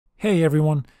Hey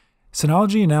everyone,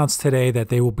 Synology announced today that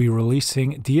they will be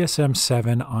releasing DSM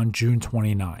 7 on June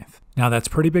 29th. Now that's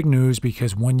pretty big news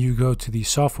because when you go to the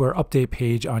software update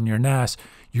page on your NAS,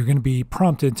 you're going to be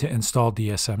prompted to install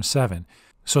DSM 7.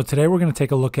 So today we're going to take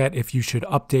a look at if you should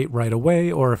update right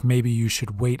away or if maybe you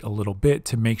should wait a little bit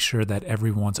to make sure that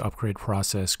everyone's upgrade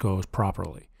process goes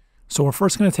properly. So we're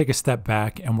first going to take a step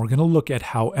back and we're going to look at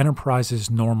how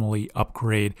enterprises normally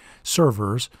upgrade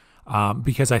servers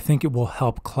because I think it will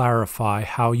help clarify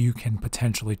how you can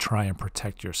potentially try and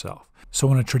protect yourself. So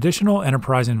in a traditional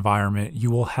enterprise environment, you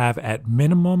will have at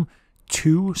minimum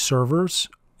 2 servers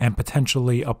and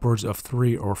potentially upwards of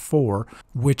 3 or 4,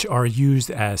 which are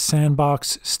used as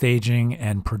sandbox, staging,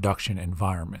 and production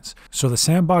environments. So the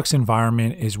sandbox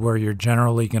environment is where you're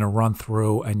generally going to run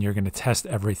through and you're going to test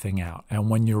everything out. And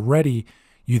when you're ready,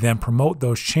 you then promote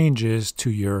those changes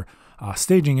to your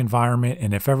staging environment,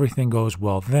 and if everything goes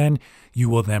well, then you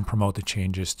will then promote the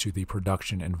changes to the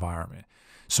production environment.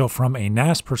 So from a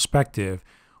NAS perspective,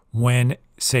 when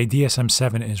say DSM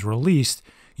 7 is released,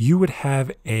 you would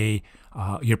have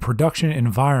your production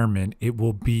environment. It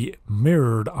will be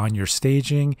mirrored on your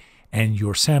staging and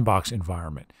your sandbox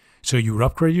environment. So you would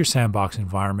upgrade your sandbox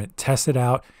environment, test it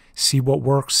out, see what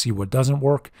works, see what doesn't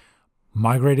work.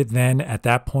 Migrated then, at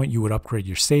that point, you would upgrade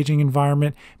your staging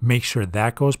environment, make sure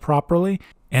that goes properly,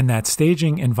 and that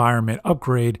staging environment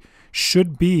upgrade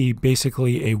should be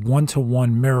basically a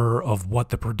one-to-one mirror of what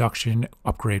the production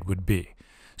upgrade would be.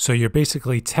 So you're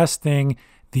basically testing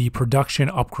the production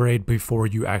upgrade before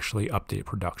you actually update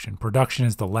production. Production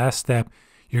is the last step.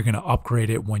 You're going to upgrade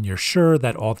it when you're sure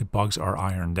that all the bugs are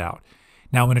ironed out.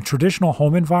 Now, in a traditional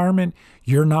home environment,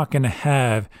 you're not going to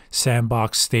have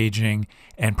sandbox, staging,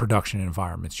 and production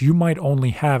environments. You might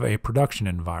only have a production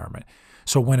environment.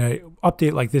 So when an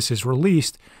update like this is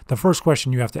released, the first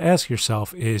question you have to ask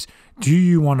yourself is, do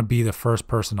you want to be the first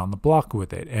person on the block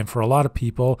with it? And for a lot of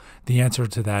people, the answer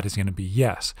to that is going to be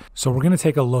yes. So we're going to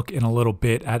take a look in a little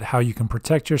bit at how you can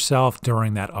protect yourself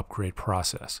during that upgrade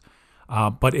process.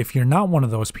 But if you're not one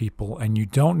of those people and you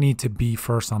don't need to be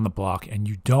first on the block and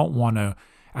you don't want to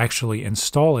actually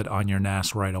install it on your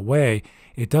NAS right away,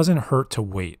 it doesn't hurt to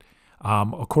wait.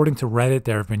 According to Reddit,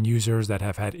 there have been users that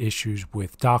have had issues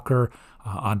with Docker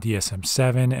on DSM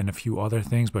 7 and a few other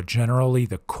things, but generally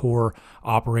the core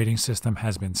operating system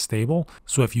has been stable.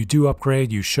 So if you do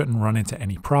upgrade, you shouldn't run into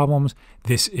any problems.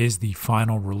 This is the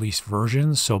final release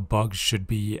version, so bugs should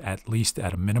be at least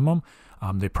at a minimum.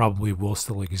 They probably will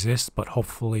still exist, but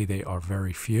hopefully they are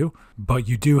very few. But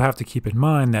you do have to keep in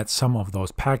mind that some of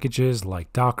those packages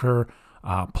like Docker,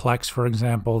 Plex, for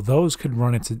example, those could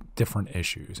run into different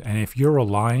issues. And if you're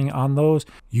relying on those,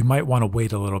 you might want to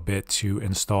wait a little bit to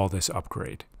install this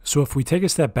upgrade. So if we take a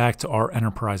step back to our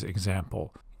enterprise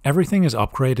example, everything is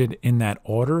upgraded in that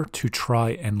order to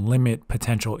try and limit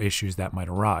potential issues that might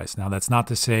arise. Now, that's not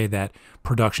to say that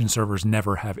production servers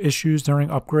never have issues during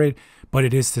upgrade, but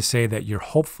it is to say that you're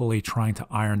hopefully trying to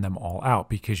iron them all out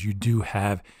because you do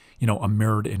have, a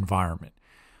mirrored environment.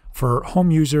 For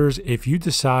home users, if you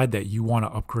decide that you want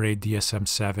to upgrade DSM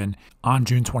 7 on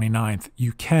June 29th,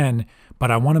 you can, but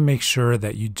I want to make sure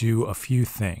that you do a few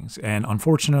things. And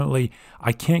unfortunately,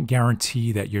 I can't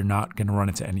guarantee that you're not going to run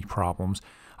into any problems.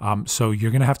 So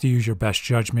you're going to have to use your best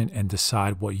judgment and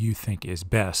decide what you think is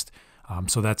best.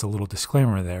 So that's a little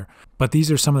disclaimer there. But these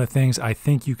are some of the things I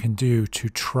think you can do to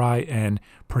try and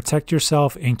protect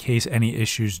yourself in case any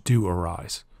issues do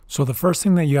arise. So the first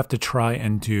thing that you have to try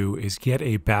and do is get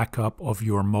a backup of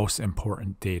your most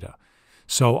important data.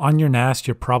 So on your NAS,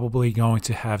 you're probably going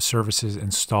to have services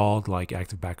installed like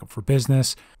Active Backup for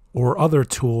Business or other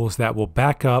tools that will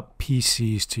back up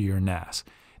PCs to your NAS.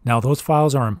 Now, those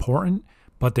files are important,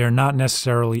 but they're not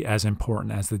necessarily as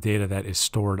important as the data that is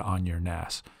stored on your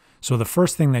NAS. So the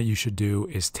first thing that you should do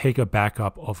is take a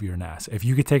backup of your NAS. If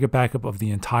you could take a backup of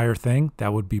the entire thing,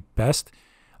 that would be best.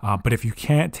 But if you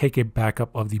can't, take a backup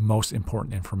of the most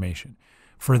important information.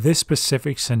 For this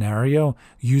specific scenario,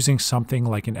 using something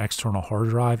like an external hard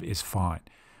drive is fine.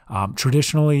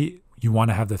 Traditionally, you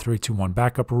want to have the 3-2-1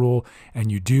 backup rule,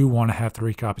 and you do want to have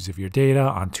 3 copies of your data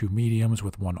on 2 mediums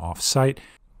with 1 off-site.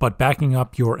 But backing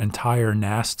up your entire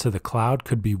NAS to the cloud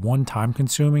could be 1,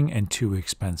 time-consuming and 2,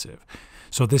 expensive.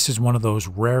 So this is one of those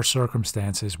rare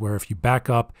circumstances where if you back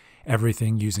up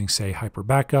everything using, say, Hyper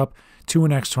Backup to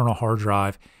an external hard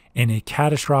drive, in a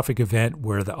catastrophic event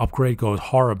where the upgrade goes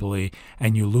horribly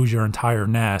and you lose your entire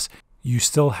NAS, you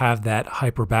still have that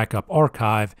Hyper Backup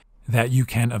archive that you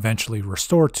can eventually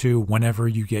restore to whenever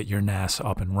you get your NAS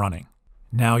up and running.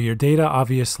 Now, your data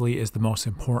obviously is the most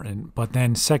important, but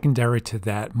then secondary to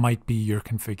that might be your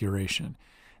configuration.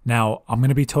 Now, I'm going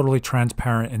to be totally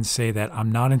transparent and say that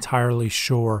I'm not entirely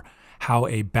sure how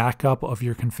a backup of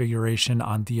your configuration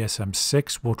on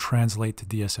DSM-6 will translate to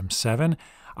DSM-7.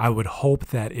 I would hope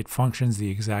that it functions the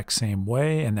exact same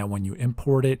way and that when you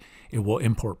import it, it will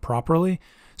import properly.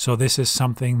 So this is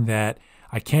something that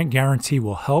I can't guarantee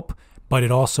will help, but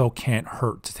it also can't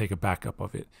hurt to take a backup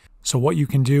of it. So what you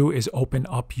can do is open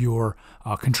up your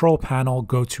control panel,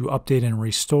 go to Update and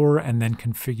Restore, and then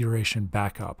Configuration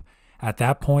Backup. At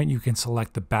that point, you can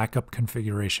select the Backup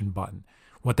Configuration button.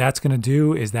 What that's going to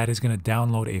do is that is going to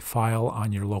download a file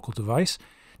on your local device.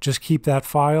 Just keep that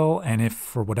file, and if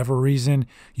for whatever reason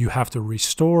you have to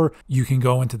restore, you can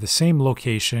go into the same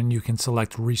location, you can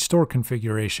select Restore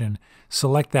Configuration,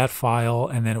 select that file,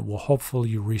 and then it will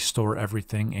hopefully restore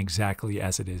everything exactly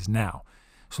as it is now.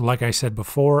 So like I said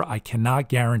before, I cannot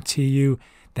guarantee you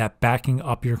that backing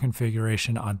up your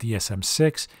configuration on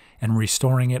DSM-6 and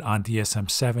restoring it on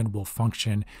DSM-7 will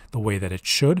function the way that it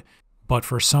should. But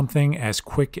for something as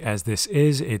quick as this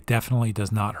is, it definitely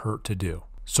does not hurt to do.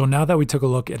 So now that we took a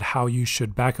look at how you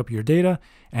should back up your data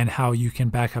and how you can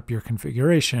back up your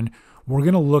configuration, we're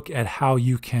going to look at how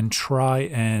you can try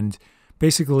and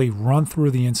basically run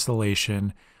through the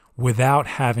installation without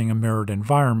having a mirrored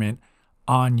environment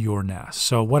on your NAS.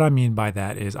 So what I mean by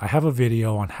that is I have a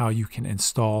video on how you can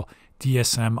install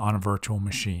DSM on a virtual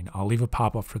machine. I'll leave a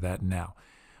pop-up for that now.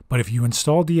 But if you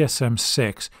install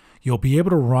DSM-6, you'll be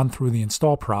able to run through the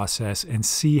install process and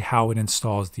see how it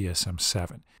installs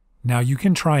DSM-7. Now you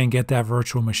can try and get that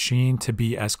virtual machine to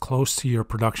be as close to your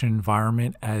production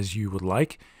environment as you would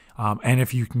like. And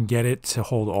if you can get it to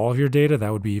hold all of your data,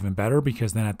 that would be even better,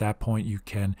 because then at that point you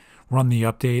can run the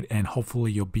update and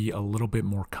hopefully you'll be a little bit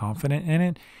more confident in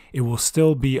it. It will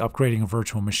still be upgrading a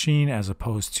virtual machine as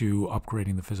opposed to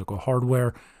upgrading the physical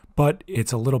hardware, but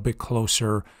it's a little bit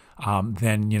closer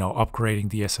than upgrading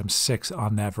DSM-6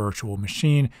 on that virtual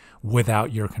machine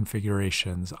without your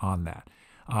configurations on that.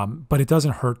 But it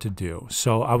doesn't hurt to do.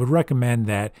 So I would recommend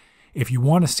that if you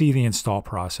want to see the install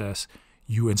process,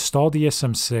 you install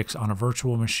DSM-6 on a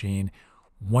virtual machine.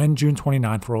 When June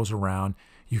 29th rolls around,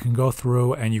 you can go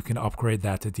through and you can upgrade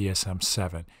that to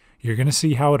DSM-7. You're going to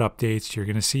see how it updates. You're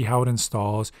going to see how it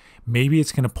installs. Maybe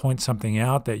it's going to point something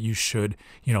out that you should,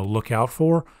 look out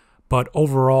for. But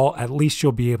overall, at least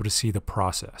you'll be able to see the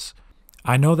process.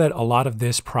 I know that a lot of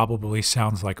this probably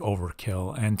sounds like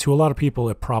overkill, and to a lot of people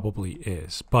it probably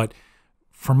is. But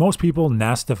for most people,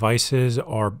 NAS devices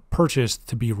are purchased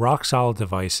to be rock-solid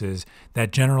devices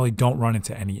that generally don't run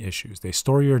into any issues. They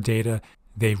store your data.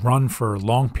 They run for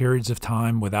long periods of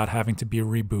time without having to be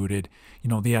rebooted.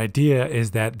 The idea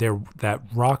is that they're that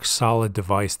rock-solid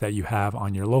device that you have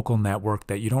on your local network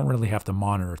that you don't really have to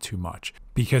monitor too much.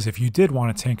 Because if you did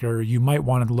want to tinker, you might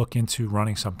want to look into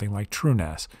running something like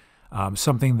TrueNAS.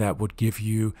 Something that would give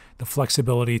you the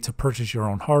flexibility to purchase your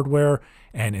own hardware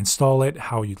and install it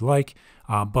how you'd like.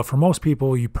 But for most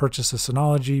people, you purchase a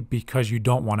Synology because you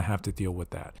don't want to have to deal with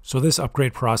that. So this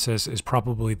upgrade process is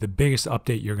probably the biggest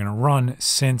update you're going to run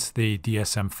since the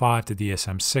DSM-5 to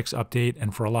DSM-6 update.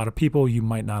 And for a lot of people, you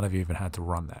might not have even had to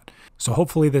run that. So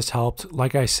hopefully this helped.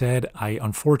 Like I said, I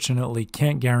unfortunately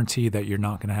can't guarantee that you're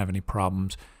not going to have any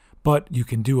problems, but you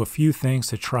can do a few things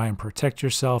to try and protect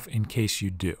yourself in case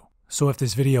you do. So if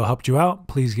this video helped you out,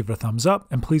 please give it a thumbs up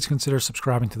and please consider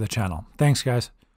subscribing to the channel. Thanks, guys.